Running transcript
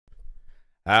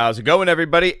How's it going,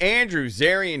 everybody? Andrew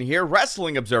Zarian here,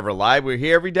 Wrestling Observer Live. We're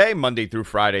here every day, Monday through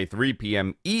Friday, 3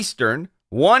 p.m. Eastern,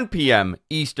 1 p.m.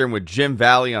 Eastern with Jim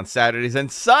Valley on Saturdays,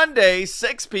 and Sundays,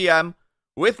 6 p.m.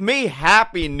 with me.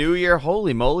 Happy New Year.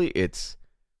 Holy moly, it's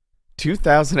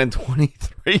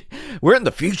 2023. We're in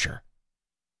the future.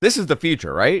 This is the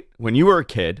future, right? When you were a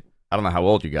kid, I don't know how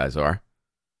old you guys are.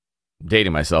 I'm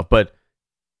dating myself, but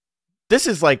this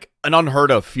is like an unheard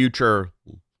of future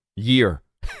year.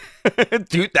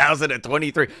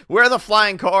 2023. Where are the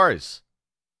flying cars?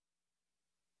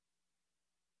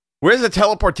 Where's the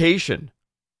teleportation?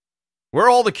 Where are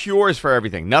all the cures for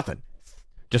everything? Nothing.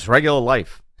 Just regular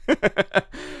life.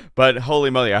 But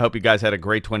holy moly, I hope you guys had a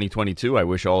great 2022. I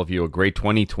wish all of you a great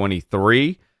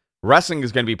 2023. Wrestling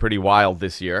is going to be pretty wild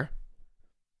this year.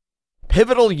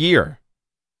 Pivotal year.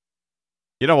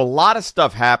 You know, a lot of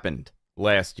stuff happened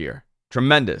last year.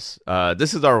 Tremendous.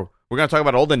 We're going to talk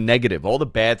about all the negative, all the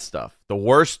bad stuff, the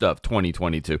worst of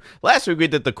 2022. Last week, we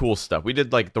did the cool stuff. We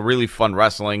did, like, the really fun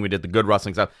wrestling. We did the good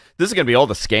wrestling stuff. This is going to be all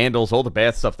the scandals, all the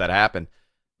bad stuff that happened.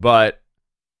 But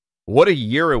what a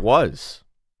year it was.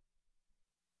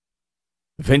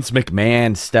 Vince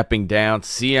McMahon stepping down.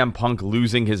 CM Punk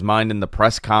losing his mind in the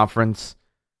press conference.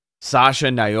 Sasha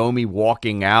and Naomi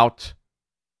walking out.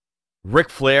 Ric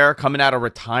Flair coming out of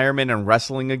retirement and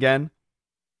wrestling again.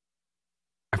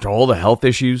 After all the health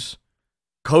issues.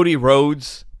 Cody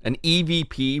Rhodes, an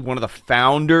EVP, one of the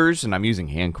founders, and I'm using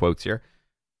hand quotes here,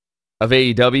 of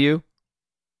AEW,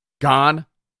 gone,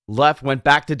 left, went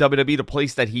back to WWE, the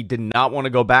place that he did not want to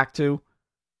go back to.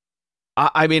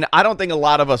 I mean, I don't think a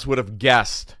lot of us would have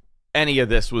guessed any of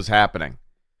this was happening.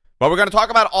 But we're going to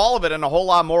talk about all of it and a whole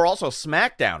lot more. Also,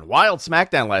 SmackDown, wild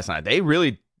SmackDown last night. They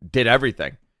really did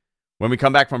everything. When we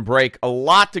come back from break, a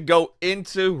lot to go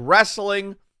into.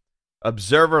 Wrestling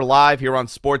Observer Live here on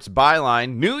Sports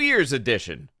Byline, New Year's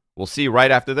edition. We'll see you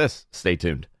right after this. Stay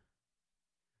tuned.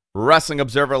 Wrestling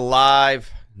Observer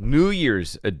Live, New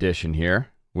Year's edition here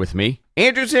with me,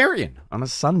 Andrew Zarian, on a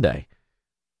Sunday.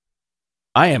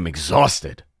 I am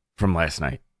exhausted from last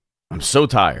night. I'm so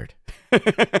tired. I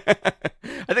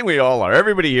think we all are.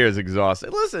 Everybody here is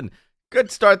exhausted. Listen,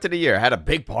 good start to the year. Had a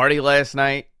big party last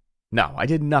night. No, I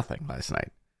did nothing last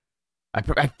night.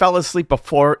 I fell asleep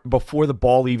before the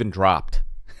ball even dropped.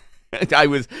 It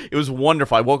was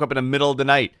wonderful. I woke up in the middle of the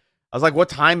night. I was like, what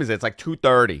time is it? It's like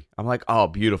 2:30. I'm like, oh,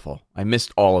 beautiful. I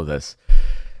missed all of this.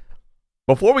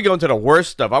 Before we go into the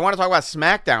worst stuff, I want to talk about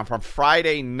SmackDown from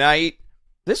Friday night.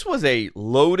 This was a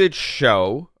loaded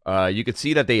show. You could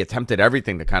see that they attempted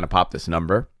everything to kind of pop this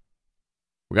number.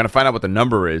 We're going to find out what the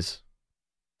number is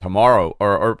tomorrow,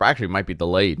 or actually it might be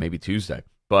delayed, maybe Tuesday.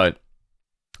 But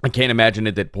I can't imagine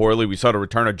it did poorly. We saw the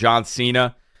return of John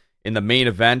Cena in the main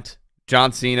event.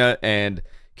 John Cena and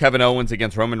Kevin Owens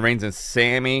against Roman Reigns and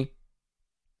Sammy.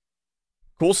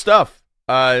 Cool stuff.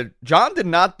 John did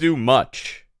not do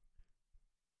much.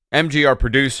 MG, our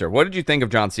producer, what did you think of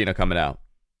John Cena coming out?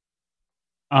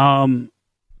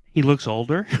 He looks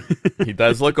older. He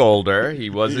does look older. He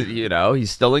wasn't,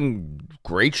 he's still in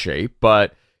great shape,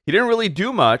 but he didn't really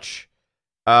do much.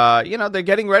 They're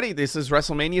getting ready. This is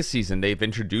WrestleMania season. They've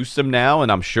introduced him now,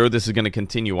 and I'm sure this is going to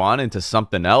continue on into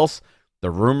something else. The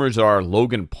rumors are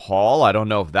Logan Paul. I don't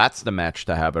know if that's the match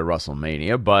to have at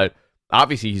WrestleMania, but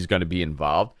obviously he's going to be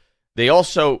involved. They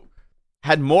also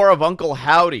had more of Uncle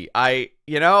Howdy. I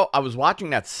was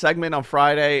watching that segment on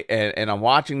Friday, and I'm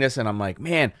watching this, and I'm like,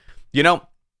 man,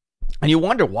 and you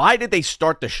wonder, why did they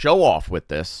start the show off with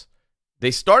this? They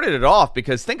started it off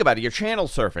because, think about it, you're channel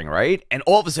surfing, right? And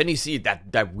all of a sudden you see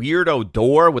that weirdo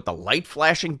door with the light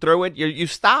flashing through it. You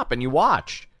stop and you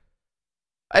watch.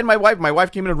 And my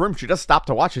wife came in the room. She just stopped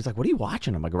to watch. She's like, what are you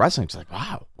watching? I'm like, wrestling. She's like,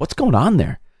 wow, what's going on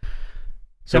there?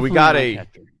 So Definitely we got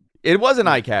it was an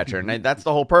eye catcher, and that's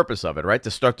the whole purpose of it, right?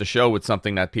 To start the show with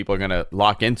something that people are going to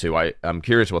lock into. I'm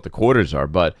curious what the quarters are,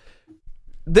 but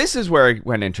this is where it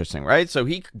went interesting, right? So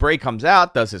Bray comes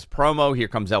out, does his promo. Here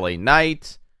comes LA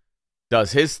Knight.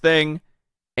 Does his thing,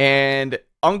 and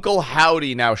Uncle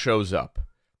Howdy now shows up,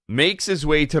 makes his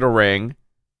way to the ring,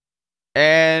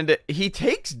 and he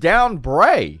takes down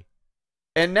Bray.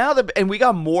 And now we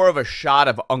got more of a shot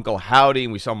of Uncle Howdy,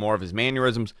 and we saw more of his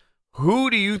mannerisms. Who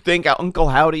do you think Uncle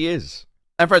Howdy is?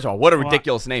 And first of all, what a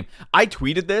ridiculous name. I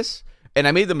tweeted this, and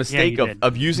I made the mistake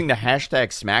of using the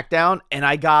hashtag SmackDown, and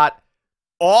I got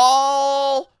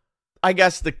all, I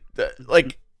guess,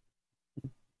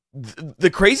 the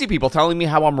crazy people telling me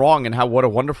how I'm wrong and what a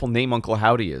wonderful name Uncle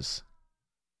Howdy is.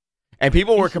 And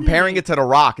people were comparing it to The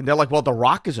Rock, and they're like, well, The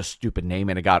Rock is a stupid name,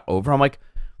 and it got over. I'm like,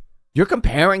 you're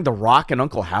comparing The Rock and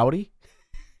Uncle Howdy?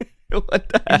 What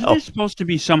the hell? Isn't this supposed to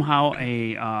be somehow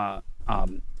a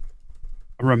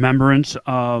a remembrance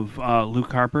of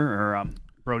Luke Harper or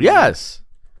Brody. Yes.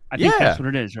 I think that's what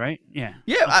it is, right? Yeah.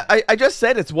 Yeah, I just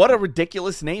said it's what a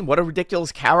ridiculous name. What a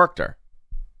ridiculous character.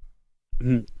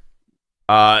 Mhm.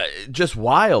 Just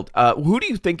wild. Who do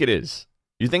you think it is?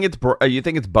 You think it's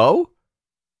Bo?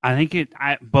 I think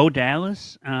Bo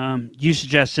Dallas. You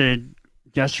suggested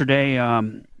yesterday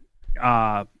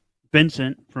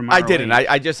Vincent from ROH. I didn't.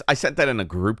 I sent that in a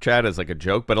group chat as like a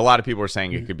joke, but a lot of people were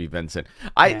saying it could be Vincent.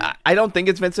 I don't think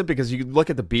it's Vincent because you look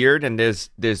at the beard and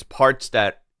there's parts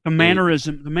that the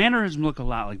mannerism look a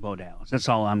lot like Bo Dallas. That's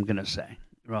all I'm gonna say.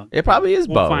 Well, it probably is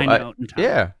Bo. We'll find out in time.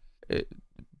 Yeah,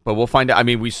 but we'll find out. I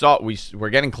mean, we're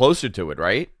getting closer to it,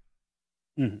 right?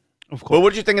 Of course. Well, what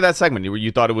did you think of that segment?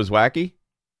 You thought it was wacky?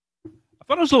 I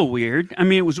thought it was a little weird. I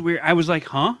mean, it was weird. I was like,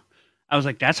 huh? I was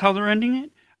like, that's how they're ending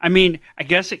it? I mean, I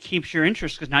guess it keeps your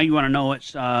interest because now you want to know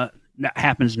what's that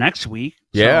happens next week.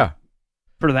 Yeah.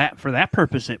 So for that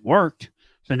purpose, it worked.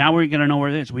 So now we're going to know where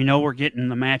it is. We know we're getting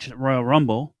the match at Royal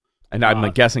Rumble. And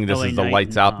I'm guessing this LA is the Knight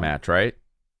lights out match, right?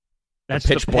 That's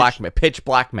the pitch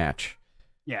black match.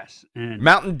 Yes. And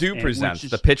Mountain Dew presents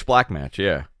the pitch black match,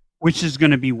 yeah. Which is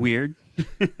going to be weird.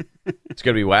 It's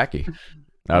going to be wacky.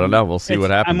 I don't know. We'll see what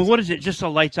happens. I mean, what is it? Just a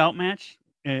lights out match?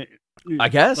 I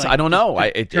guess. Like, I don't know.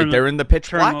 They're in the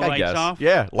pitch black, I guess. Off?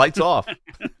 Yeah, lights off.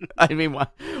 I mean,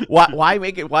 why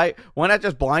make it? Why not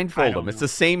just blindfold them? It's the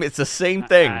same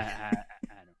thing.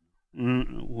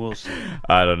 We'll see.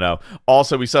 I don't know.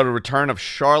 Also, we saw the return of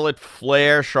Charlotte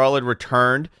Flair. Charlotte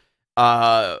returned.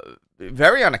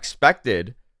 Very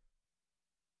unexpected.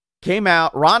 Came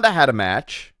out. Ronda had a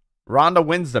match. Ronda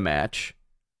wins the match.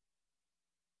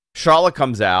 Charlotte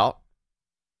comes out,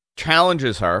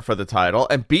 challenges her for the title,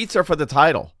 and beats her for the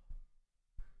title.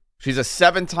 She's a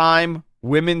 7-time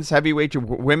women's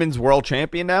world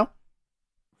champion now.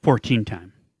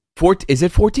 14-time. Is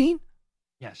it 14?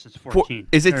 Yes, it's 14.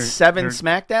 Is it 7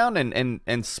 SmackDown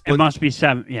and split? It must be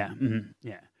 7. Yeah,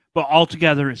 yeah. But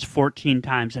altogether, it's 14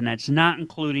 times, and that's not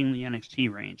including the NXT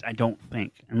reigns. I don't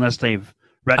think, unless they've.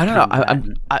 I don't know.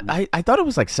 I thought it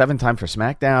was like 7 times for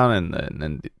SmackDown,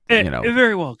 and it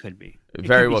very well could be.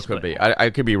 Very well could be. I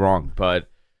could be wrong, but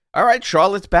all right,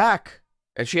 Charlotte's back,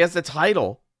 and she has the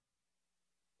title.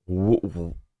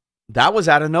 That was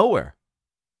out of nowhere.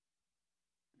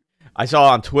 I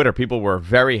saw on Twitter people were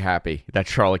very happy that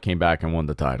Charlotte came back and won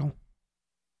the title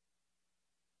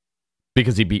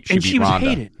because she beat Ronda. Was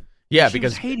hated. Yeah,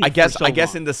 because I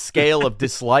guess in the scale of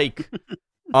dislike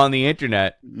on the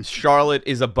internet, Charlotte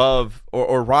is above,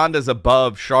 or Ronda's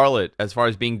above Charlotte as far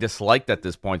as being disliked at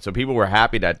this point. So people were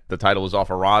happy that the title was off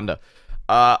of Ronda.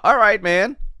 All right,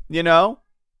 man.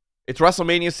 It's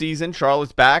WrestleMania season.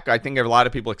 Charlotte's back. I think a lot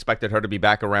of people expected her to be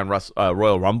back around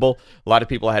Royal Rumble. A lot of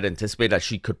people had anticipated that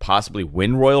she could possibly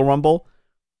win Royal Rumble.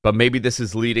 But maybe this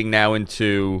is leading now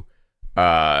into,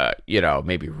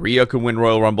 maybe Rhea could win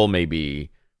Royal Rumble. Maybe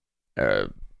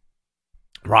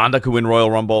Ronda could win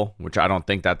Royal Rumble, which I don't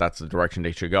think that's the direction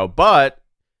they should go. But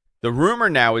the rumor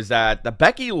now is that the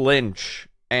Becky Lynch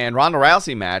and Ronda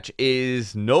Rousey match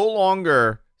is no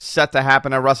longer set to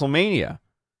happen at WrestleMania.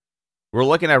 We're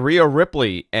looking at Rhea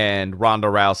Ripley and Ronda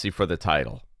Rousey for the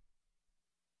title.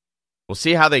 We'll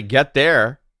see how they get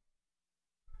there.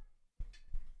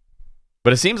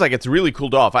 But it seems like it's really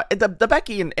cooled off. The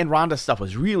Becky and Ronda stuff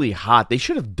was really hot. They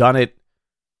should have done it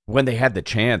when they had the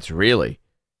chance, really.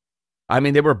 I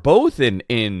mean, they were both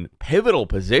in pivotal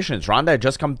positions. Ronda had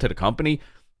just come to the company.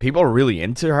 People were really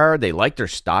into her. They liked her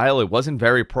style. It wasn't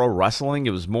very pro wrestling.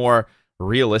 It was more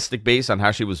realistic based on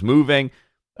how she was moving.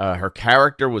 Her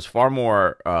character was far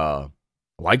more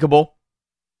likable.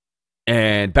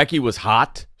 And Becky was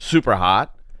hot, super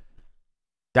hot.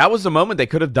 That was the moment they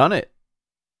could have done it.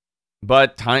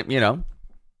 But time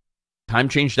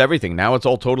changed everything. Now it's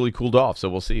all totally cooled off. So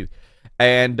we'll see.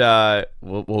 And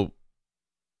we'll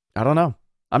I don't know.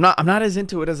 I'm not as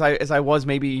into it as I was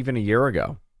maybe even a year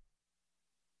ago.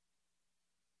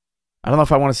 I don't know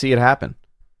if I want to see it happen.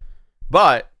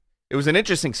 But it was an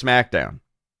interesting SmackDown.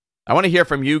 I want to hear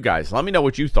from you guys. Let me know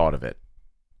what you thought of it.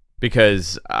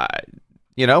 Because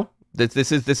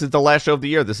this is the last show of the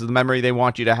year. This is the memory they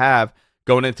want you to have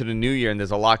going into the new year, and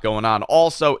there's a lot going on.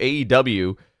 Also,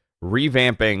 AEW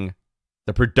revamping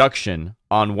the production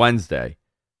on Wednesday.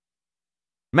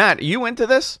 Matt, are you into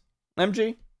this,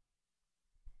 MG?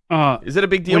 Is it a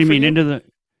big deal? What do you for mean you? into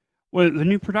the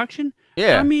new production?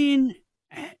 Yeah. I mean,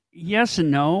 yes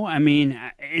and no. I mean,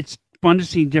 it's fun to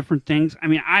see different things. I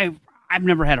mean, I've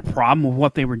never had a problem with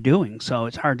what they were doing, so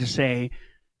it's hard to say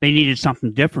they needed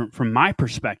something different from my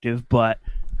perspective. But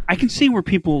I can see where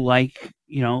people like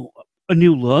a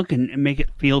new look and make it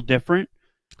feel different.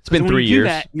 It's been 3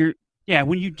 years. Yeah,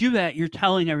 when you do that, you're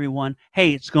telling everyone,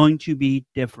 hey, it's going to be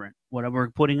different. What we're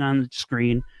putting on the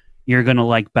screen, you're going to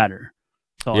like better.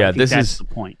 So Yeah, I think that's the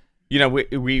point. You know,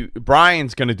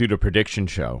 Brian's going to do the prediction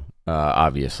show,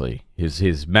 obviously,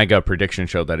 his mega prediction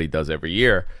show that he does every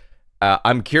year.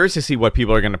 I'm curious to see what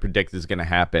people are going to predict is going to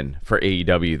happen for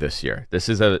AEW this year. This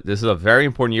is a very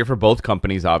important year for both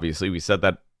companies, obviously. We said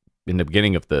that in the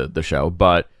beginning of the show,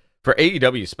 but for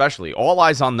AEW especially, all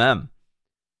eyes on them.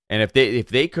 And if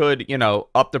they could, you know,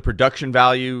 up the production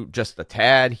value just a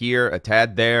tad here, a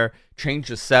tad there, change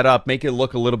the setup, make it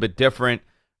look a little bit different,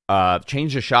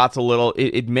 change the shots a little,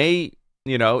 it may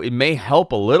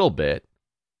help a little bit.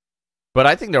 But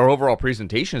I think their overall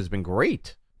presentation has been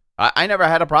great. I never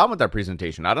had a problem with that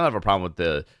presentation. I don't have a problem with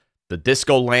the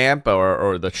disco lamp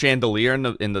or the chandelier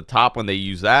in the top when they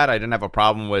use that. I didn't have a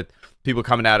problem with people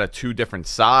coming out of two different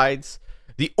sides.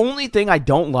 The only thing I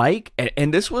don't like,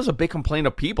 and this was a big complaint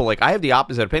of people, like I have the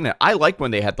opposite opinion. I like when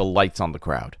they had the lights on the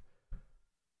crowd.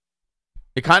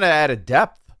 It kind of added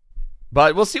depth.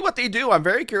 But we'll see what they do. I'm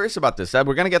very curious about this. We're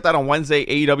going to get that on Wednesday,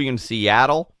 AEW in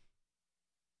Seattle.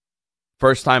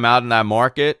 First time out in that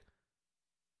market.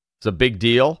 It's a big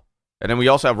deal. And then we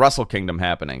also have Wrestle Kingdom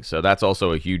happening, so that's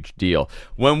also a huge deal.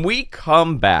 When we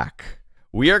come back,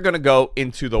 we are going to go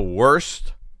into the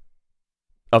worst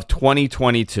of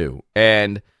 2022.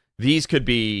 And these could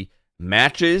be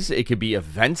matches. It could be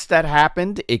events that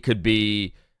happened. It could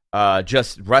be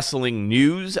just wrestling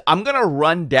news. I'm going to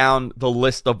run down the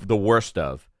list of the worst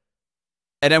of.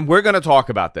 And then we're going to talk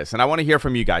about this. And I want to hear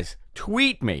from you guys.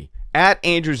 Tweet me at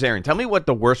Andrew Zarian. Tell me what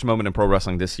the worst moment in pro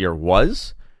wrestling this year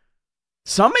was.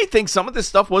 Some may think some of this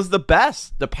stuff was the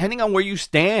best, depending on where you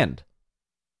stand.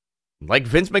 Like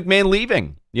Vince McMahon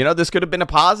leaving. You know, this could have been a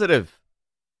positive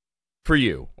for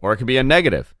you, or it could be a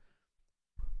negative.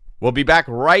 We'll be back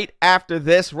right after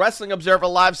this. Wrestling Observer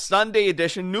Live Sunday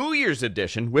edition, New Year's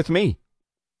edition with me.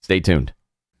 Stay tuned.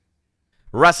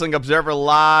 Wrestling Observer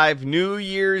Live, New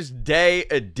Year's Day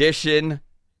edition.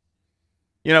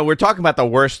 You know, we're talking about the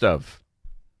worst of.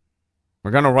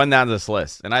 We're going to run down this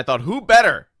list. And I thought, who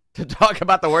better to talk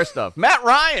about the worst of? Matt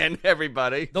Ryan,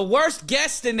 everybody. The worst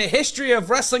guest in the history of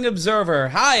Wrestling Observer.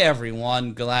 Hi,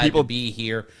 everyone. Glad to be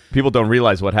here. People don't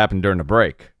realize what happened during the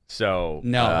break. So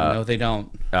no, they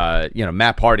don't. You know,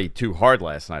 Matt partied too hard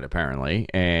last night, apparently,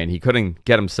 and he couldn't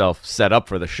get himself set up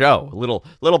for the show. A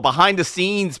little behind the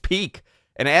scenes peek.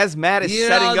 And as Matt is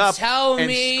setting up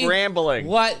and scrambling,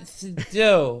 what to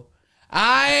do?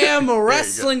 I am a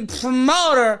wrestling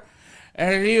promoter,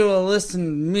 and you will listen to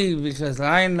me because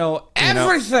I know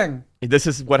everything. This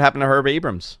is what happened to Herb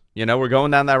Abrams. You know, we're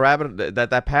going down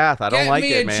that path. I don't like it,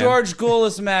 man. Get me a George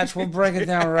Goulas match. We'll break it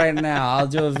down right now. I'll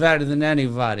do it better than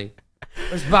anybody.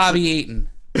 Where's Bobby Eaton?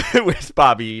 Where's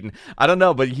Bobby Eaton? I don't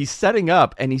know, but he's setting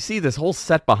up, and you see this whole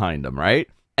set behind him, right?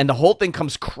 And the whole thing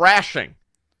comes crashing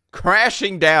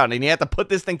down, and you have to put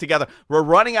this thing together. We're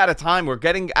running out of time. We're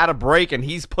getting out of break, and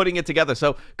he's putting it together.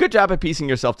 So good job at piecing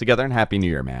yourself together, and Happy New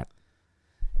Year, Matt.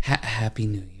 Happy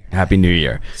New Year. Happy New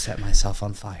Year. Set myself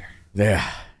on fire.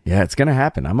 Yeah, it's gonna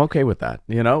happen. I'm okay with that.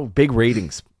 You know, big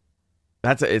ratings.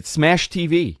 It's Smash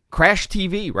TV, Crash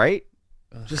TV, right?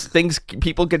 Just things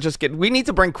people could just get. We need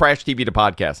to bring Crash TV to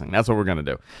podcasting. That's what we're gonna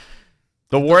do.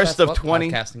 The worst of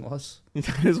 20. Podcasting was.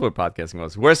 That is what podcasting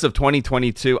was. Worst of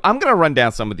 2022. I'm gonna run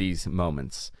down some of these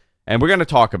moments, and we're gonna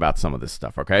talk about some of this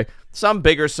stuff. Okay, some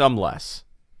bigger, some less.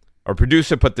 Our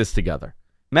producer put this together,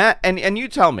 Matt, and you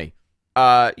tell me.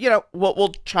 You know,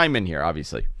 we'll chime in here,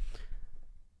 obviously.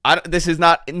 This is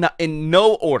not in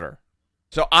no order.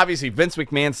 So obviously Vince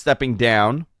McMahon stepping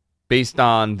down based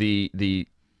on the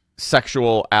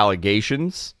sexual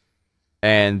allegations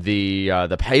and the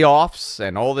payoffs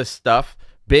and all this stuff.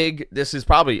 Big. This is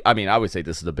probably. I mean, I would say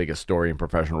this is the biggest story in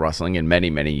professional wrestling in many,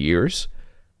 many years.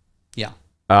 Yeah.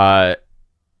 I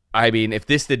mean, if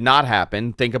this did not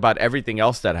happen, think about everything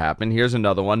else that happened. Here's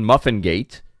another one: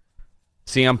 Muffingate.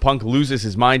 CM Punk loses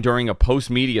his mind during a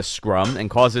post-media scrum and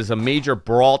causes a major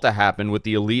brawl to happen with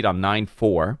the Elite on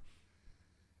 9/4.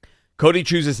 Cody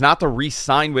chooses not to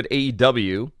re-sign with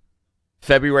AEW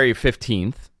February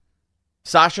 15th.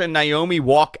 Sasha and Naomi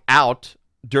walk out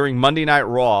during Monday Night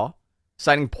Raw,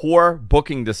 citing poor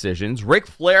booking decisions. Ric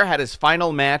Flair had his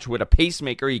final match with a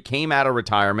pacemaker. He came out of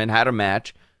retirement, had a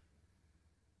match.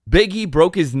 Big E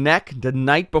broke his neck the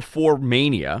night before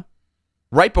Mania.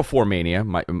 Right before Mania,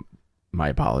 my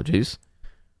apologies.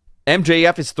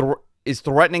 MJF is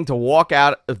threatening to walk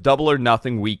out of Double or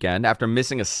Nothing weekend after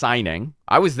missing a signing.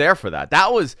 I was there for that.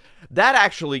 That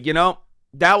actually, you know,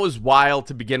 that was wild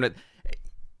to begin with.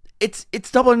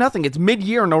 It's Double or Nothing. It's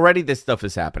mid-year and already this stuff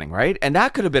is happening, right? And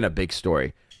that could have been a big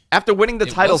story. After winning the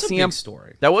title, was a big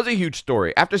story. That was a huge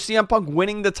story. After CM Punk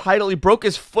winning the title, he broke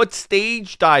his foot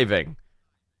stage diving,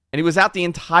 and he was out the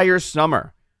entire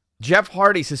summer. Jeff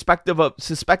Hardy suspected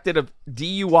of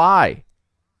DUI,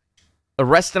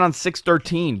 arrested on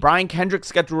 6/13. Brian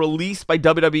Kendricks got released by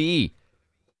WWE,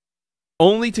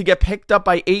 only to get picked up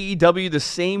by AEW the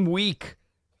same week,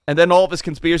 and then all of his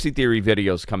conspiracy theory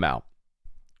videos come out.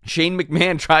 Shane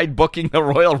McMahon tried booking the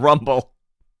Royal Rumble.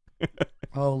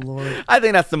 Oh, Lord. I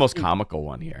think that's the most comical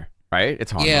one here, right?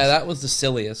 It's harmless. Yeah, that was the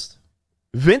silliest.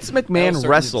 Vince That was McMahon certainly the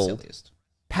wrestled silliest.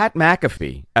 Pat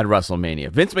McAfee at WrestleMania.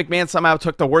 Vince McMahon somehow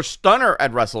took the worst stunner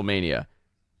at WrestleMania.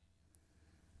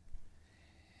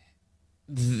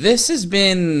 This has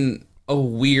been a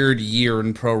weird year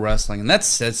in pro wrestling, and that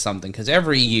says something, because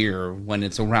every year when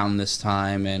it's around this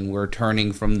time and we're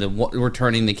turning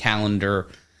the calendar,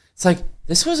 it's like,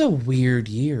 this was a weird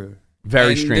year.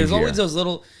 Very and strange There's year. always those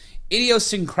little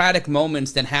idiosyncratic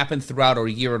moments that happen throughout our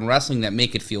year in wrestling that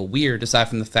make it feel weird, aside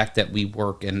from the fact that we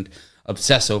work and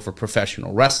obsess over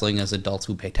professional wrestling as adults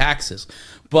who pay taxes.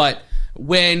 But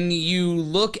when you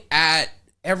look at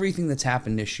everything that's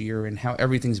happened this year and how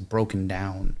everything's broken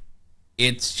down,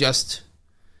 it's just,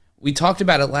 we talked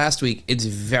about it last week, it's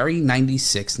very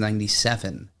 96,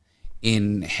 97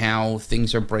 in how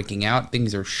things are breaking out,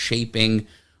 things are shaping.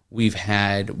 We've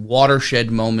had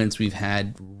watershed moments. We've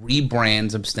had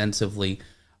rebrands ostensibly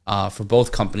for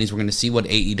both companies. We're going to see what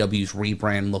AEW's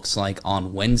rebrand looks like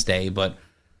on Wednesday, but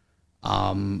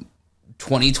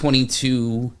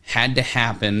 2022 had to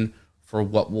happen for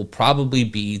what will probably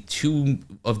be two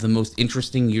of the most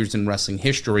interesting years in wrestling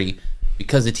history,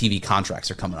 because the TV contracts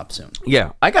are coming up soon.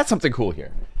 Yeah, I got something cool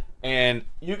here. And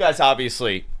you guys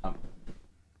obviously,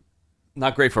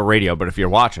 not great for radio, but if you're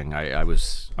watching,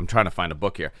 I'm trying to find a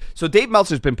book here. So Dave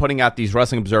Meltzer's been putting out these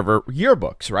Wrestling Observer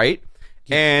yearbooks, right?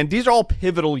 Yeah. And these are all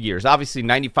pivotal years. Obviously,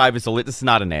 95 is this is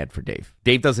not an ad for Dave.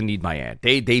 Dave doesn't need my ad.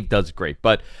 Dave does great.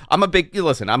 But I'm a big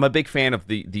fan of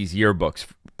these yearbooks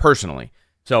personally.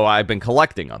 So I've been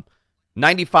collecting them.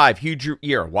 95, huge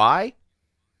year. Why?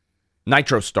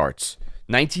 Nitro starts.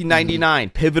 1999,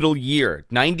 pivotal year.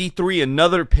 93,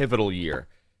 another pivotal year.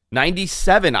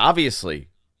 97, obviously.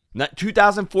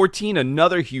 2014,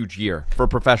 another huge year for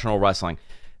professional wrestling.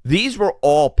 These were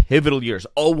all pivotal years.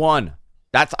 01,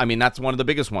 that's one of the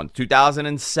biggest ones.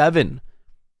 2007,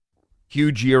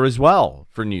 huge year as well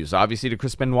for news. Obviously, the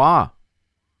Chris Benoit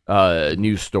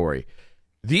news story.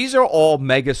 These are all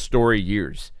mega story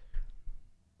years.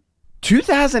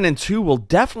 2002 will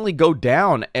definitely go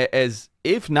down as,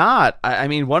 if not,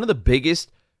 one of the biggest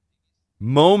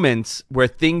moments where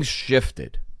things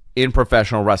shifted in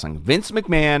professional wrestling. Vince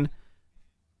McMahon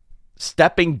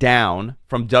stepping down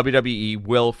from WWE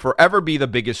will forever be the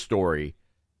biggest story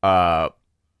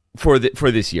for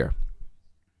this year.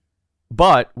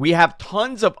 But we have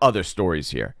tons of other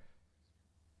stories here.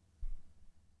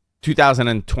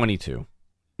 2022,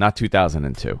 not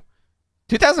 2002.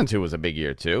 2002 was a big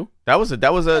year too. That was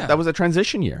a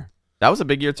transition year. That was a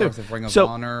big year too. Ring of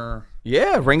Honor.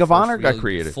 Yeah, Ring of Honor got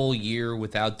created. Full year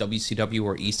without WCW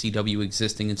or ECW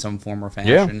existing in some form or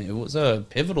fashion. Yeah. It was a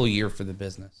pivotal year for the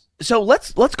business. So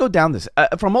let's go down this.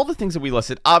 From all the things that we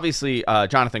listed, obviously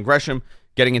Jonathan Gresham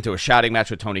getting into a shouting match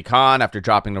with Tony Khan after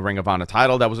dropping the Ring of Honor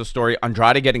title. That was a story.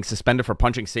 Andrade getting suspended for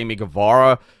punching Sammy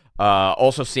Guevara.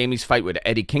 Also, Sammy's fight with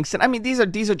Eddie Kingston. These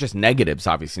are just negatives,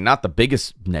 obviously. Not the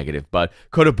biggest negative, but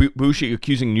Kota Ibushi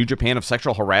accusing New Japan of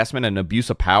sexual harassment and abuse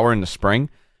of power in the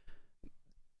spring.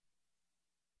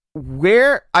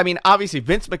 Obviously,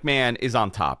 Vince McMahon is on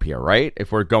top here, right?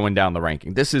 If we're going down the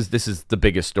ranking. This is the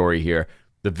biggest story here,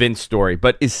 the Vince story.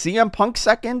 But is CM Punk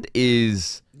second?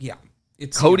 It's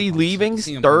Cody leaving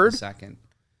third? Second.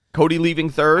 Cody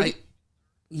leaving third?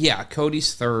 Yeah,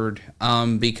 Cody's third,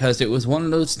 because it was one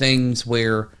of those things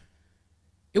where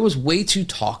it was way too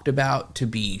talked about to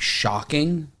be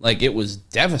shocking. Like, it was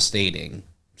devastating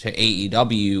to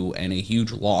AEW and a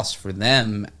huge loss for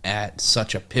them at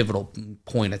such a pivotal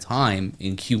point of time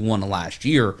in Q1 of last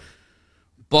year.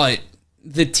 But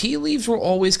the tea leaves were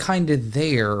always kind of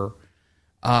there.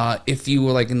 If you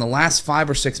were like in the last 5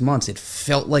 or 6 months, it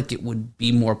felt like it would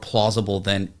be more plausible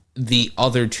than the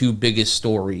other two biggest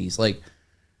stories. Like,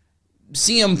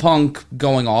 CM Punk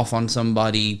going off on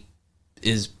somebody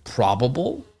is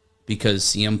probable because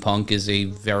CM Punk is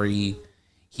he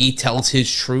tells his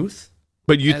truth.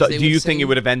 But do you think it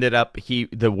would have ended up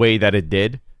the way that it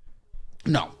did?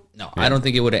 No, yeah. I don't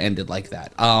think it would have ended like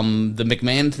that. The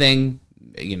McMahon thing,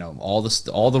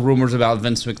 all the rumors about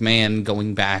Vince McMahon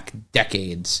going back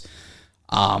decades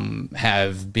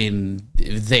have been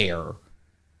there.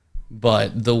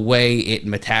 but the way it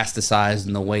metastasized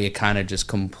and the way it kind of just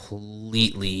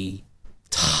completely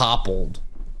toppled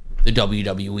the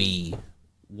WWE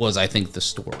was, I think, the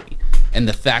story. And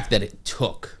the fact that it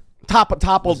took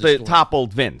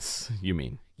toppled Vince, you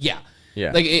mean? Yeah.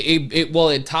 Yeah. Like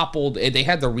it toppled. They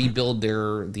had to rebuild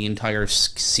the entire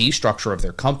C structure of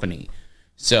their company.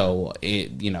 So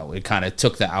it kind of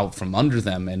took that out from under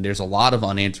them, and there's a lot of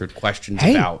unanswered questions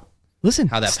about how that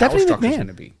power structure is going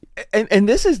to be. And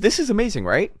this is amazing,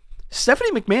 right?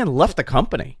 Stephanie McMahon left the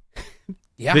company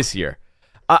this year.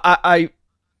 I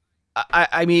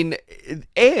mean,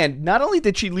 and not only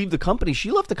did she leave the company,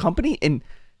 she left the company in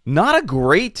not a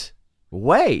great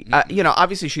way.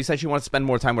 Obviously she said she wanted to spend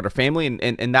more time with her family,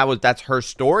 and that's her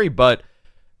story. But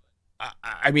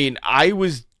I mean, I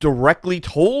was directly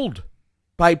told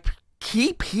by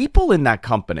key people in that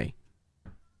company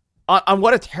on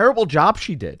what a terrible job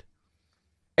she did.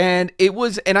 And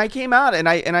I came out and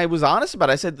I was honest about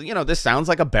it. I said, this sounds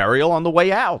like a burial on the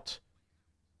way out.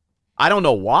 I don't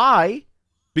know why,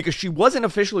 because she wasn't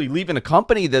officially leaving the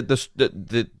company. That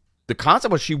the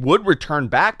concept was she would return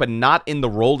back, but not in the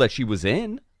role that she was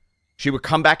in. She would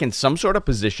come back in some sort of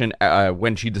position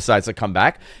when she decides to come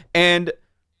back. And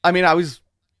I mean,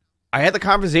 I had the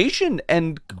conversation,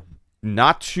 and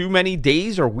not too many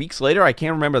days or weeks later, I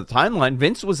can't remember the timeline,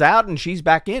 Vince was out and she's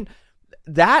back in.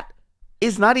 That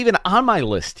is not even on my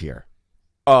list here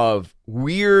of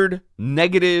weird,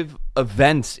 negative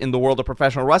events in the world of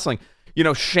professional wrestling.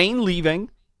 Shane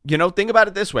leaving, think about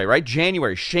it this way, right?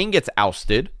 January, Shane gets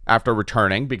ousted after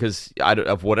returning because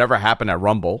of whatever happened at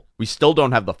Rumble. We still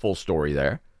don't have the full story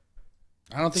there.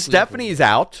 I don't think Stephanie's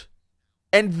out,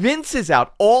 and Vince is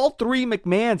out. All three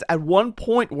McMahons at one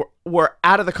point were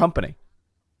out of the company.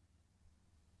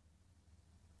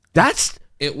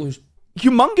 It was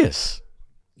humongous.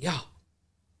 Yeah.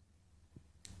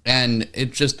 And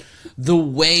it just, the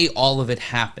way all of it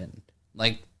happened,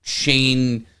 like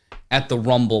Shane at the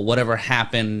Rumble, whatever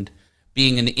happened,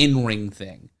 being an in-ring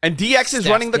thing. And DX is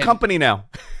running the company now.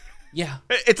 Yeah.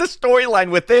 It's a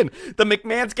storyline within. The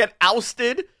McMahons get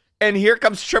ousted, and here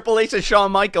comes Triple H and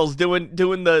Shawn Michaels doing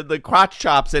the crotch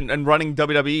chops and running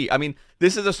WWE. I mean,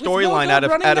 this is a storyline out of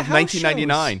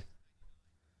 1999.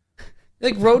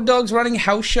 Like Road Dogg's running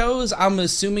house shows. I'm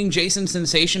assuming Jason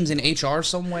Sensation's in HR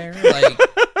somewhere. Like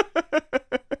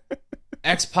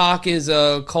X-Pac is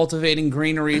cultivating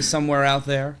greenery somewhere out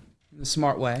there in a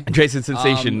smart way. Jason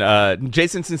Sensation,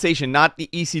 Jason Sensation, not the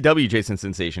ECW Jason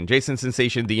Sensation. Jason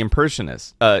Sensation, the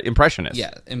impressionist. Yeah,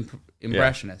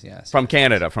 impressionist. Yes, from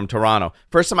Canada, from Toronto.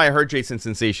 First time I heard Jason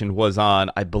Sensation was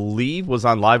on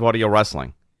Live Audio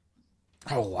Wrestling.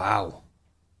 Oh wow.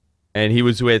 And he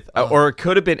was with, or it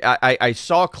could have been, I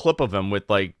saw a clip of him with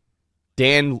like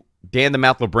Dan the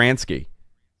Mouth Labransky,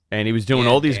 and he was doing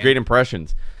all these great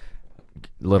impressions.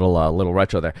 Little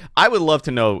retro there. I would love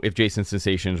to know if Jason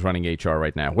Sensation is running HR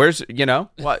right now. Where's,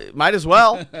 might as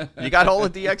well. You got all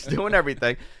of DX doing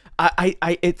everything.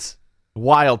 It's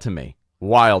wild to me.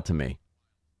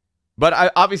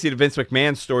 But obviously, the Vince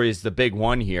McMahon story is the big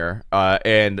one here,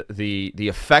 and the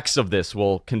effects of this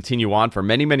will continue on for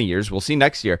many, many years. We'll see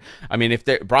next year. I mean, if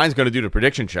Brian's going to do the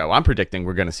prediction show, I'm predicting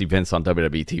we're going to see Vince on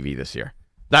WWE TV this year.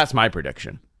 That's my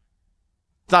prediction.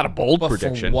 It's not a bold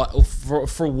prediction.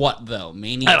 For what though?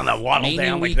 Mania, I don't know. Waddle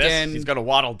down like this. He's going to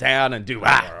waddle down and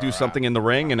do something in the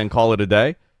ring and then call it a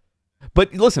day.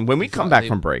 But listen, when we come back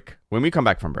from break,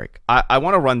 I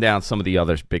want to run down some of the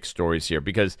other big stories here,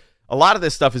 because a lot of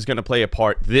this stuff is going to play a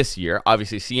part this year.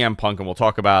 Obviously, CM Punk, and we'll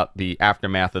talk about the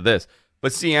aftermath of this.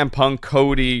 But CM Punk,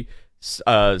 Cody,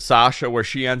 Sasha, where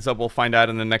she ends up, we'll find out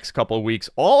in the next couple of weeks.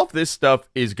 All of this stuff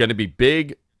is going to be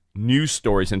big news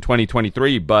stories in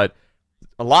 2023, but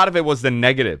a lot of it was the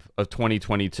negative of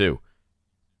 2022.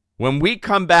 When we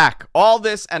come back, all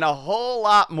this and a whole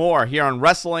lot more here on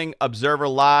Wrestling Observer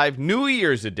Live, New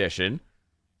Year's edition.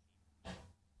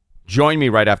 Join me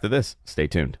right after this. Stay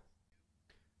tuned.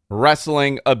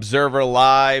 Wrestling Observer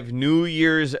Live, New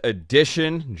Year's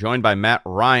edition, joined by Matt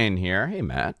Ryan here. Hey,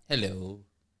 Matt. Hello.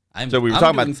 I'm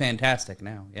doing fantastic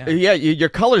now. Yeah. Yeah, your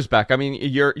color's back. I mean,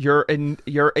 you're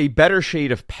a better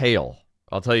shade of pale.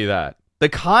 I'll tell you that. The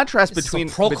contrast between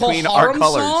our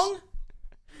colors. Song?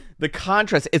 The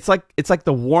contrast, it's like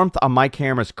the warmth on my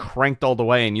camera's cranked all the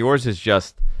way, and yours is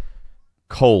just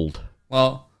cold.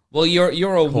 Well,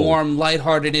 you're a warm,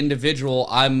 lighthearted individual.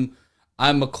 I'm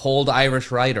a cold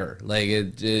Irish writer. Like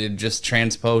it just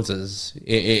transposes.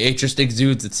 It just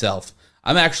exudes itself.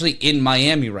 I'm actually in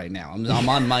Miami right now. I'm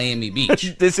on Miami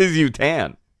Beach. This is you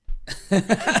tan.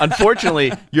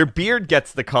 Unfortunately, your beard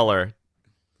gets the color,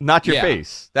 not your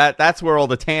face. That's where all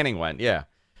the tanning went. Yeah.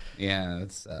 Yeah,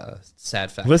 it's a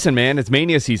sad fact. Listen, man, it's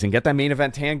Mania season. Get that main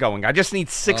event hand going. I just need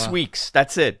 6 weeks.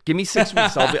 That's it. Give me 6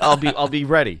 weeks. I'll be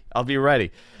ready. I'll be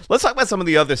ready. Let's talk about some of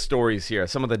the other stories here.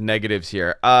 Some of the negatives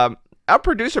here. Our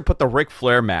producer put the Ric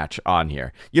Flair match on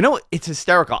here. You know, it's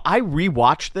hysterical. I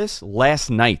rewatched this last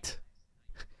night.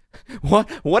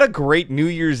 What a great New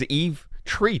Year's Eve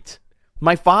treat.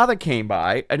 My father came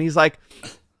by and he's like,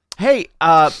 "Hey,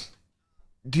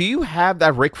 do you have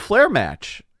that Ric Flair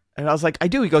match?" And I was like, "I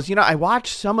do." He goes, "You know, I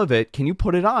watched some of it. Can you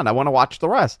put it on? I want to watch the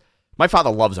rest." My father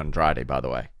loves Andrade, by the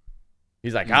way.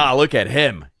 He's like, look at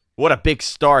him. What a big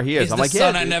star he is. He's I'm the like,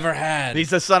 son yeah, I never had. He's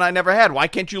the son I never had. Why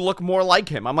can't you look more like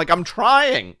him? I'm like, I'm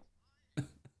trying.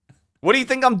 What do you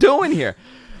think I'm doing here?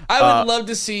 I would love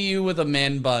to see you with a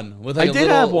man bun. With like I did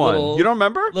have one. You don't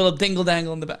remember? Little dingle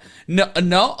dangle in the back.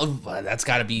 No, that's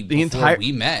got to be the before entire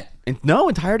we met.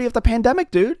 Entirety of the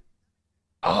pandemic, dude.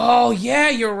 Oh yeah,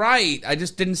 you're right. I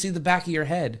just didn't see the back of your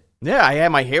head. Yeah,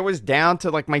 my hair was down to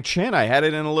like my chin. I had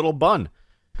it in a little bun.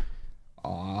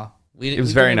 Aw. It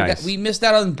was very nice. We missed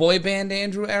out on boy band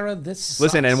Andrew era. This sucks.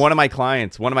 Listen, and one of my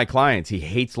clients, he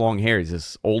hates long hair. He's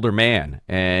this older man,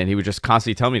 and he would just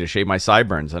constantly tell me to shave my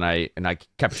sideburns, and I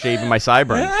kept shaving my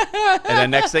sideburns. And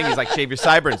then next thing he's like, "Shave your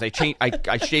sideburns."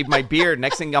 I shaved my beard.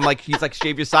 Next thing he's like,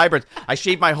 "Shave your sideburns." I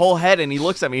shaved my whole head, and he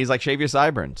looks at me. He's like, "Shave your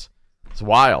sideburns." It's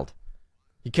wild.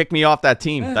 He kicked me off that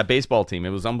team, that baseball team. It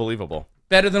was unbelievable.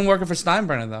 Better than working for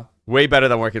Steinbrenner, though. Way better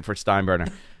than working for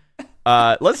Steinbrenner.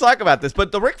 Let's talk about this.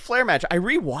 But the Ric Flair match, I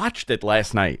rewatched it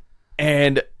last night.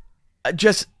 And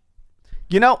just,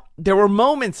 you know, there were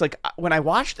moments like when I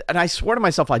watched it, and I swore to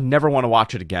myself I'd never want to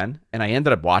watch it again. And I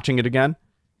ended up watching it again.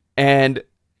 And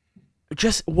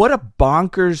just what a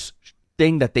bonkers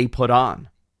thing that they put on.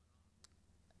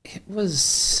 It was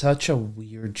such a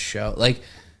weird show. Like,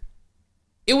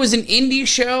 it was an indie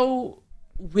show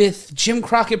with Jim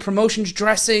Crockett Promotions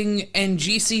dressing and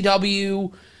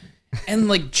GCW and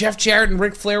like Jeff Jarrett and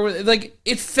Ric Flair. Like,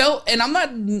 it felt, and I'm not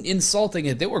insulting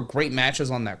it, there were great matches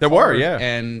on that card. There were, yeah.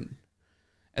 And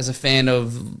as a fan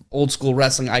of old school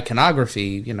wrestling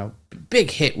iconography, you know,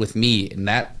 big hit with me in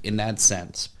that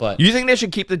sense. But you think they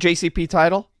should keep the JCP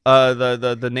title,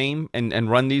 the name, and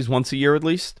run these once a year at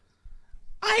least?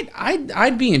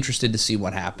 I'd be interested to see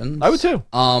what happens. I would too.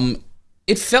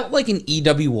 It felt like an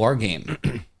EWR game.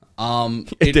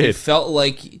 It did. It felt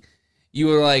like you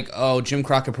were like, oh, Jim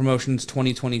Crockett Promotions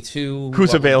 2022.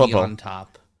 Who's available on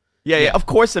top? Yeah. Of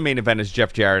course, the main event is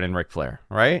Jeff Jarrett and Ric Flair,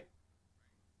 right?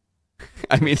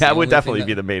 I mean, that would definitely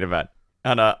be the main event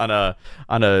on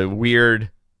a weird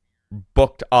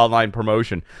booked online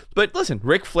promotion. But listen,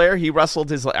 Ric Flair, he wrestled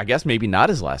his, I guess maybe not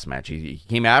his last match. He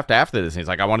came after this, and he's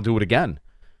like, I want to do it again.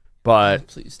 But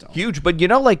please don't. Huge. But you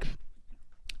know, like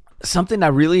something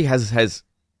that really has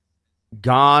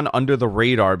gone under the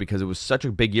radar because it was such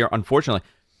a big year. Unfortunately,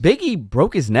 Big E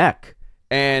broke his neck,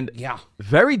 and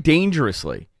very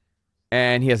dangerously.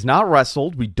 And he has not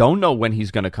wrestled. We don't know when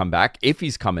he's going to come back, if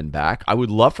he's coming back. I would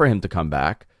love for him to come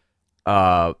back.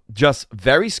 Just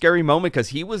very scary moment because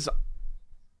he was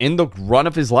in the run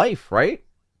of his life, right?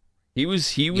 He was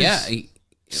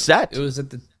set.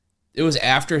 It was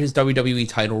after his WWE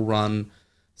title run.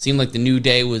 Seemed like the New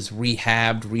Day was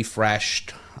rehabbed,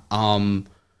 refreshed, and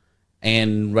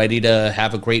ready to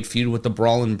have a great feud with the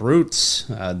Brawling Brutes.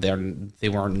 They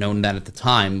weren't known that at the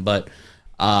time, but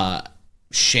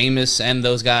Sheamus and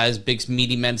those guys, big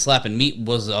meaty men slapping meat,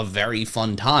 was a very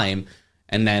fun time.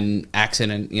 And then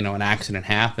an accident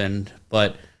happened.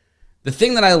 But the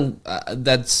thing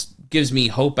that gives me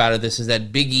hope out of this is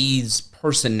that Big E's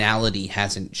personality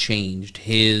hasn't changed.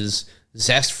 His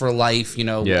zest for life,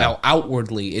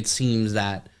 outwardly, it seems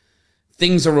that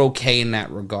things are okay in that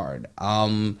regard.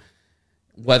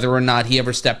 Whether or not he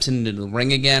ever steps into the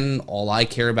ring again, all I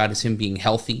care about is him being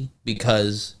healthy,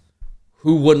 because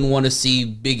who wouldn't want to see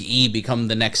Big E become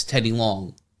the next Teddy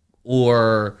Long,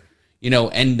 or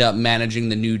end up managing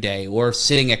the New Day, or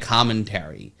sitting at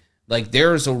commentary? Like,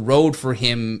 there's a road for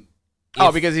him.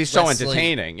 Because he's so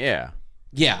entertaining, yeah.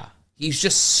 Yeah, he's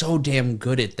just so damn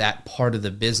good at that part of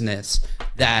the business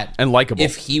and likable.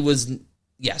 If he was,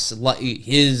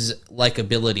 his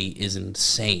likability is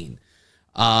insane.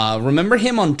 Remember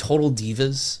him on Total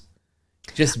Divas?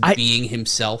 Just being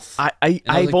himself.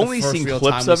 I've only seen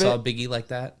clips of it. Saw Big E like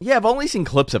that. Yeah, I've only seen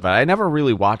clips of it. I never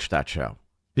really watched that show.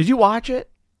 Did you watch it?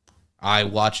 I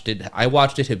watched it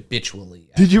habitually.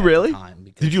 Did you really?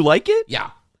 Did you like it?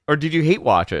 Yeah. Or did you hate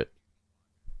watch it?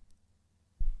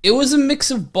 It was a mix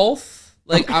of both.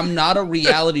 Like, I'm not a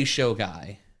reality show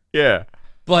guy. Yeah.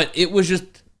 But it was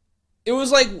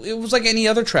like any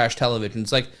other trash television.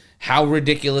 It's like, how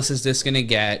ridiculous is this going to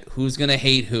get? Who's going to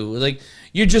hate who? Like,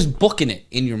 you're just booking it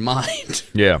in your mind.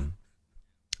 Yeah.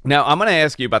 Now, I'm going to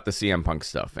ask you about the CM Punk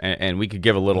stuff, and we could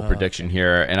give a little prediction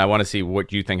here, and I want to see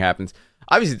what you think happens.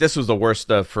 Obviously, this was the worst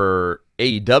stuff for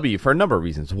AEW for a number of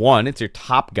reasons. One, it's your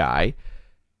top guy.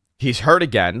 He's hurt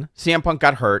again. CM Punk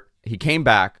got hurt. He came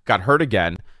back, got hurt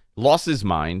again, lost his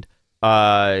mind,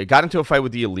 got into a fight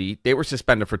with the Elite. They were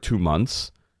suspended for 2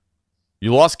 months.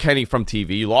 You lost Kenny from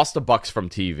TV. You lost the Bucks from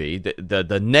TV.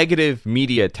 The negative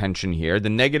media attention here, the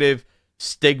negative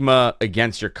stigma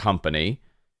against your company.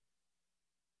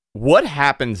 What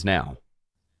happens now?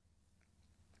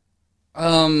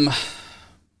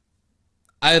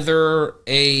 Either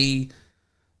a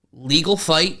legal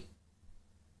fight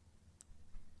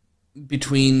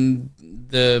between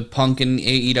the Punk and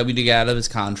AEW to get out of his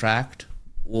contract,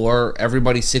 or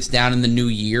everybody sits down in the new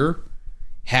year,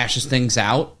 hashes things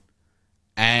out,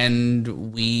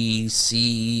 and we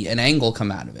see an angle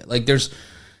come out of it. Like, there's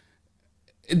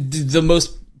the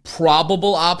most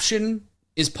probable option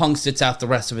is Punk sits out the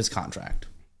rest of his contract.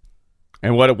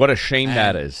 And what a shame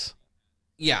that is.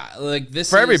 Yeah, like this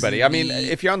for is everybody. I mean,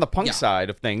 if you're on the Punk side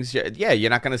of things, yeah, you're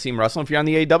not going to see him wrestle. If you're on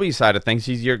the AEW side of things,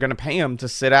 you're going to pay him to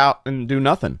sit out and do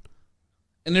nothing.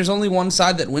 And there's only one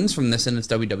side that wins from this, and it's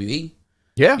WWE.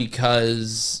 Yeah.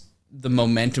 Because the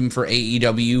momentum for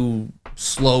AEW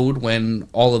slowed when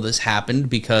all of this happened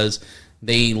because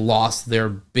they lost their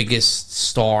biggest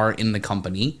star in the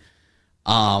company.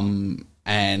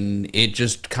 And it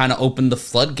just kind of opened the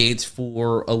floodgates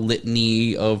for a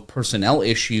litany of personnel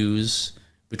issues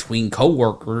between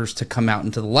coworkers to come out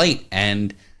into the light.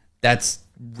 And that's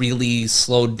really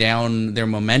slowed down their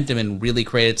momentum and really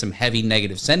created some heavy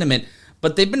negative sentiment.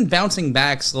 But they've been bouncing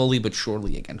back slowly but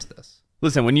surely against this.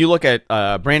 Listen, when you look at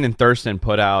Brandon Thurston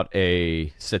put out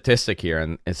a statistic here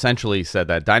and essentially said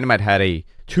that Dynamite had a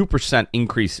 2%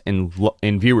 increase in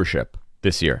viewership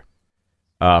this year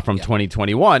from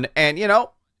 2021. And, you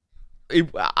know,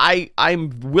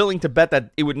 I'm willing to bet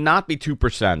that it would not be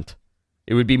 2%.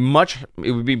 It would be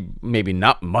maybe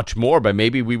not much more, but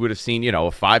maybe we would have seen, you know,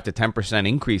 a 5 to 10%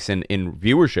 increase in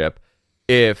viewership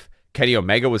if Kenny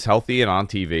Omega was healthy and on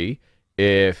TV,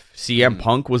 if CM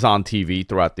Punk was on TV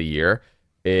throughout the year,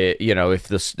 you know, if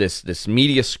this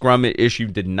media scrum issue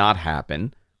did not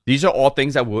happen. These are all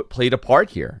things that played a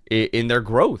part here in their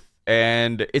growth,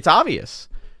 and it's obvious.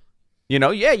 You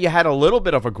know, yeah, you had a little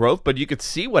bit of a growth, but you could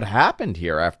see what happened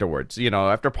here afterwards. You know,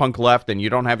 after Punk left and you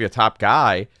don't have your top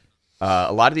guy,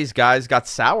 a lot of these guys got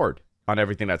soured on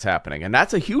everything that's happening, and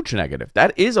that's a huge negative.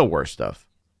 That is a worse stuff.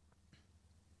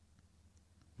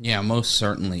 Yeah, most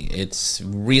certainly. It's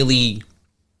really...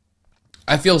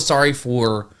 I feel sorry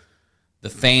for the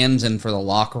fans and for the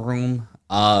locker room.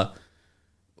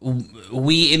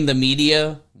 We in the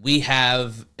media, we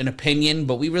have an opinion,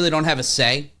 but we really don't have a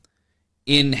say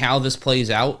in how this plays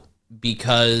out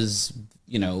because,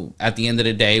 you know, at the end of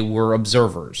the day, we're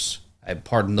observers.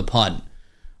 Pardon the pun.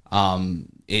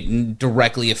 It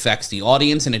directly affects the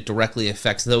audience and it directly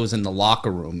affects those in the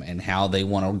locker room and how they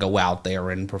want to go out there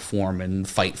and perform and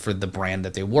fight for the brand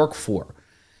that they work for.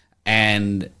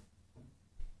 And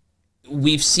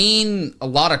we've seen a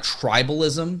lot of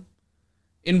tribalism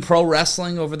in pro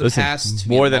wrestling over the past...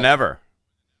 More than ever.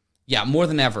 Yeah, more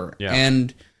than ever. Yeah.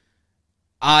 And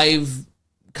I've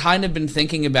kind of been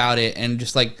thinking about it and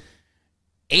just like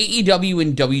AEW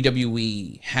and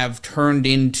WWE have turned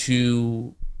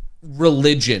into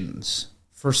religions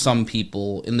for some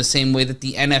people in the same way that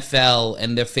the NFL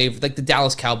and their favorite, like the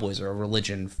Dallas Cowboys are a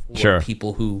religion for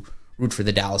people who root for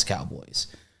the Dallas Cowboys.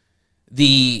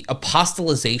 The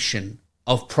apostolization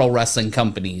of pro wrestling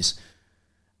companies,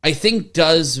 I think,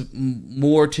 does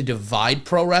more to divide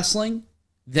pro wrestling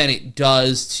than it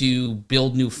does to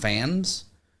build new fans.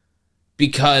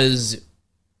 Because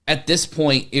at this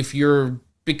point, if you're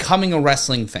becoming a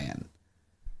wrestling fan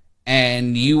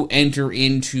and you enter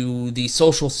into the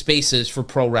social spaces for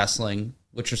pro wrestling,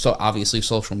 which are so obviously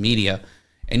social media,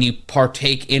 and you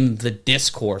partake in the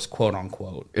discourse, quote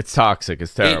unquote, it's toxic.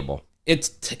 It's terrible.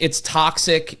 It's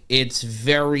toxic. It's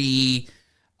very...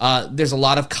 there's a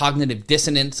lot of cognitive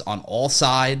dissonance on all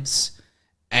sides,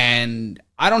 and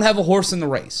I don't have a horse in the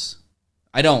race.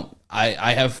 I don't.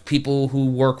 I have people who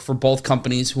work for both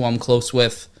companies who I'm close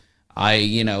with.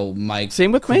 My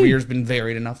Same with career's been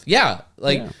varied enough. Yeah,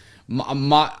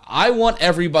 I want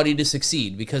everybody to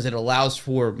succeed because it allows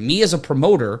for me as a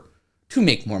promoter to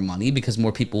make more money because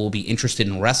more people will be interested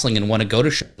in wrestling and want to go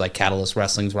to shows like Catalyst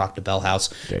Wrestling's Rock the Bell House,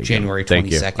 January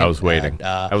 22nd. Thank you. I was waiting.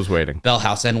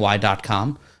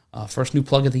 bellhouseny.com. First new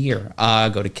plug of the year.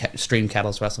 Go to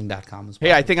streamcatalyst.wrestling.com as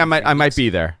well. Hey, I think I might be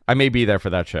there. I may be there for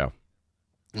that show.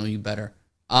 Well, you better.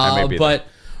 I may be but there.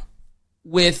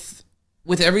 with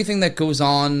with everything that goes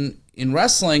on in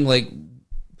wrestling, like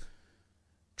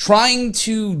trying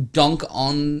to dunk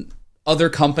on other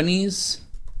companies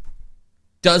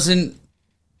doesn't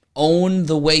own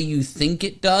the way you think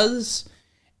it does.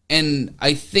 And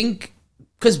I think,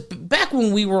 because back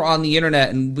when we were on the internet,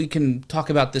 and we can talk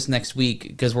about this next week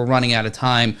because we're running out of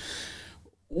time,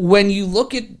 when you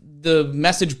look at the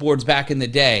message boards back in the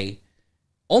day,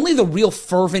 only the real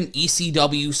fervent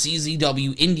ECW,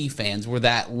 CZW, indie fans were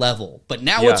that level. But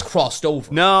now it's crossed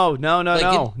over. No.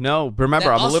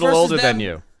 Remember, I'm a little older than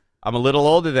you. I'm a little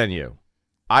older than you.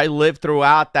 I lived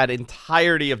throughout that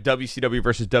entirety of WCW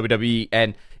versus WWE,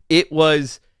 and it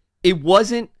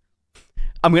wasn't.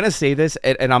 I'm gonna say this,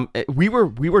 and we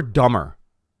were dumber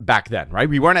back then, right?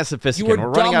 We weren't as sophisticated. We're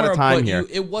running out of time here.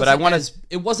 It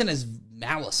wasn't as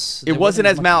malice. It wasn't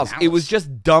as malice. It was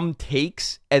just dumb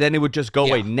takes, and then it would just go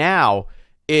away. Now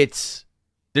there's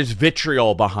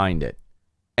vitriol behind it,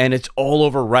 and it's all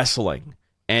over wrestling,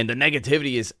 and the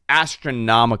negativity is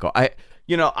astronomical.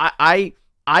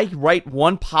 I write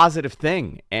one positive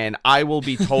thing, and I will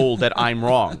be told that I'm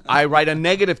wrong. I write a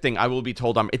negative thing, I will be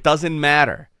told it doesn't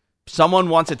matter. Someone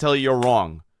wants to tell you you're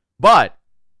wrong. But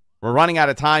we're running out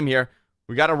of time here.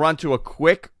 We got to run to a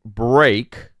quick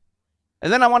break.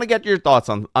 And then I want to get your thoughts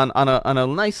on a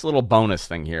nice little bonus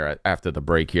thing here after the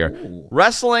break here. Ooh.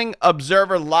 Wrestling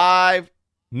Observer Live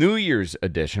New Year's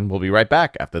edition. We'll be right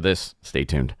back after this. Stay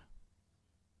tuned.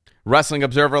 Wrestling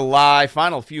Observer Live,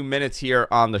 final few minutes here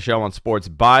on the show on Sports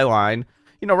Byline.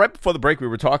 Right before the break, we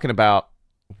were talking about,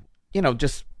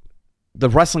 just the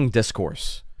wrestling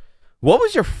discourse. What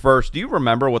was your first, do you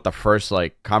remember what the first,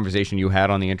 conversation you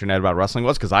had on the internet about wrestling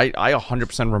was? Because I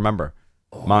 100% remember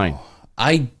mine.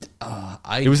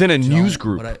 It was in a news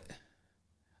group. For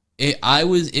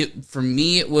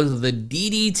me, it was the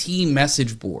DDT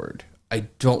message board. I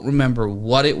don't remember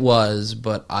what it was,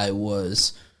 but I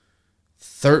was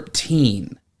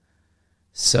 13.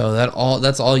 So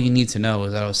that's all you need to know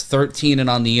is that I was 13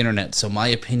 and on the internet, so my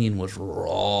opinion was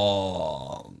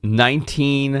wrong.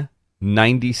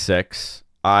 1996.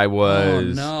 I was... Oh,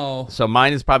 no. So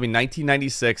mine is probably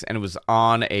 1996, and it was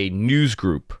on a news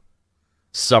group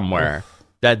somewhere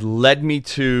that led me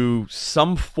to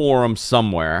some forum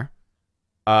somewhere.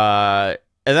 And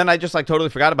then I just, totally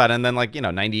forgot about it. And then,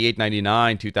 98,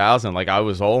 99, 2000, I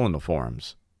was all in the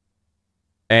forums.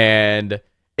 And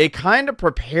it kind of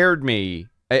prepared me,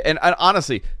 and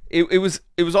honestly, it was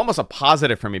almost a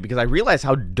positive for me because I realized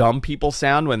how dumb people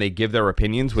sound when they give their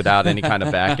opinions without any kind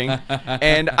of backing.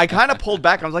 And I kind of pulled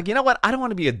back. I was like, you know what? I don't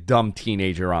want to be a dumb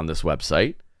teenager on this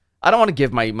website. I don't want to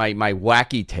give my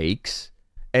wacky takes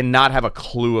and not have a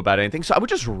clue about anything. So I would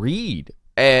just read.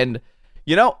 And,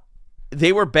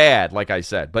 they were bad, like I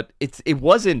said, but it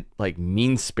wasn't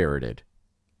mean-spirited.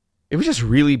 It was just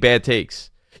really bad takes.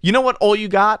 You know what? All you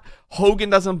got? Hogan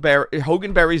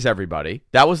buries everybody.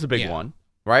 That was the big one,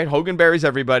 right? Hogan buries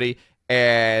everybody,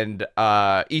 and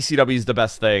ECW is the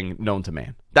best thing known to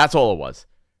man. That's all it was.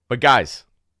 But guys,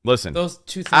 listen. Those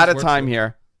two things out of time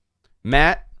here.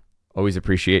 Matt, always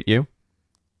appreciate you.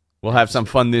 We'll have some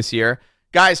fun this year,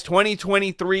 guys.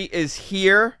 2023 is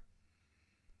here,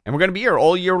 and we're gonna be here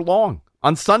all year long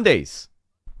on Sundays.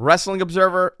 Wrestling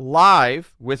Observer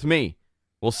Live with me.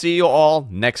 We'll see you all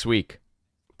next week.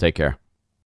 Take care.